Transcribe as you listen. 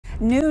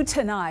New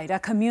tonight, a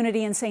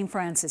community in St.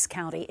 Francois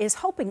County is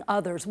hoping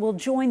others will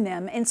join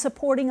them in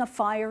supporting a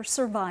fire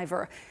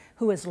survivor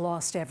who has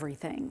lost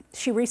everything.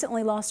 She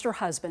recently lost her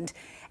husband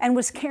and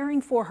was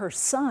caring for her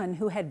son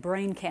who had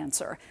brain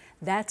cancer.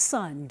 That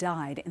son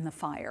died in the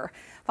fire.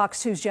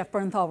 Fox 2's Jeff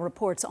Bernthal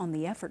reports on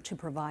the effort to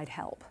provide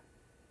help.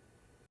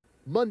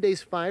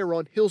 Monday's fire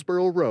on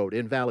Hillsborough Road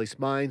in Valles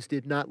Mines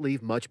did not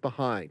leave much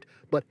behind,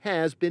 but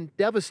has been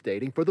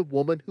devastating for the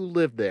woman who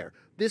lived there.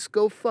 This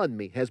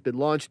GoFundMe has been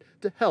launched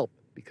to help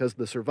because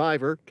the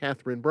survivor,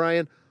 Catherine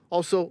Bryan,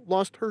 also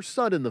lost her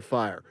son in the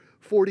fire.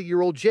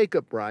 40-year-old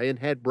Jacob Bryan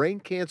had brain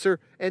cancer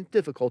and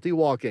difficulty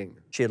walking.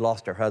 She had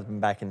lost her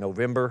husband back in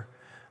November,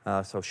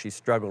 so she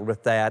struggled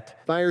with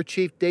that. Fire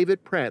Chief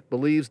David Pratt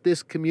believes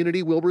this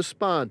community will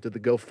respond to the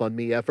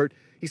GoFundMe effort.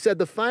 He said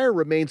the fire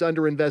remains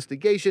under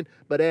investigation,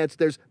 but adds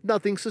there's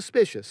nothing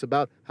suspicious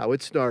about how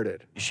it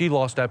started. She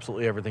lost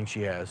absolutely everything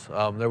she has.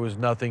 There was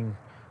nothing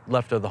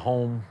left of the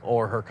home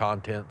or her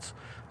contents.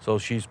 So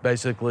she's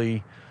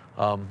basically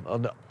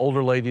an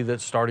older lady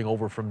that's starting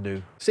over from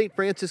new. St.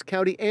 Francois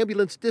County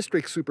Ambulance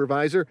District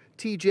Supervisor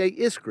T.J.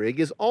 Iskrig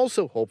is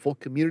also hopeful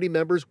community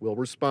members will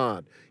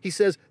respond. He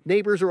says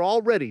neighbors are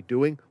already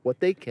doing what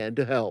they can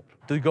to help.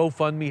 The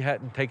GoFundMe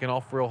hadn't taken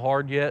off real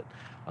hard yet,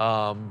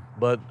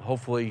 but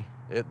hopefully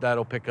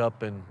that'll pick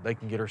up and they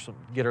can get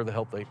her the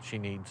help she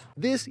needs.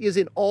 This is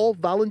an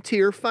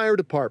all-volunteer fire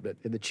department,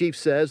 and the chief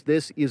says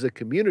this is a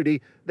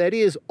community that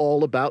is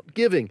all about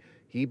giving.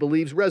 He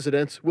believes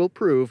residents will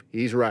prove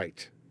he's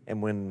right.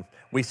 And when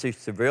we see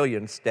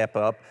civilians step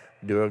up,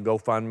 do a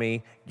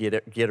GoFundMe,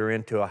 get her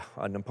into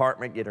an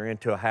apartment, get her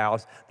into a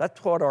house,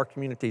 that's what our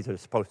communities are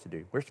supposed to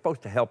do. We're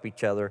supposed to help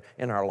each other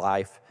in our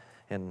life,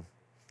 and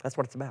that's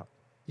what it's about.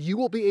 You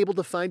will be able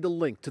to find a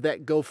link to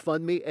that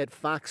GoFundMe at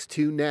Fox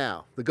 2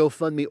 Now. The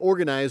GoFundMe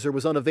organizer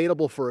was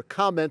unavailable for a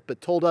comment,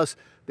 but told us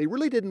they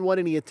really didn't want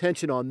any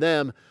attention on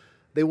them.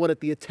 They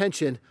wanted the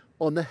attention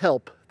on the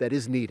help that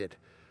is needed.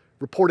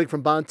 Reporting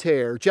from Bonne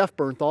Terre, Jeff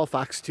Bernthal,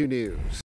 Fox 2 News.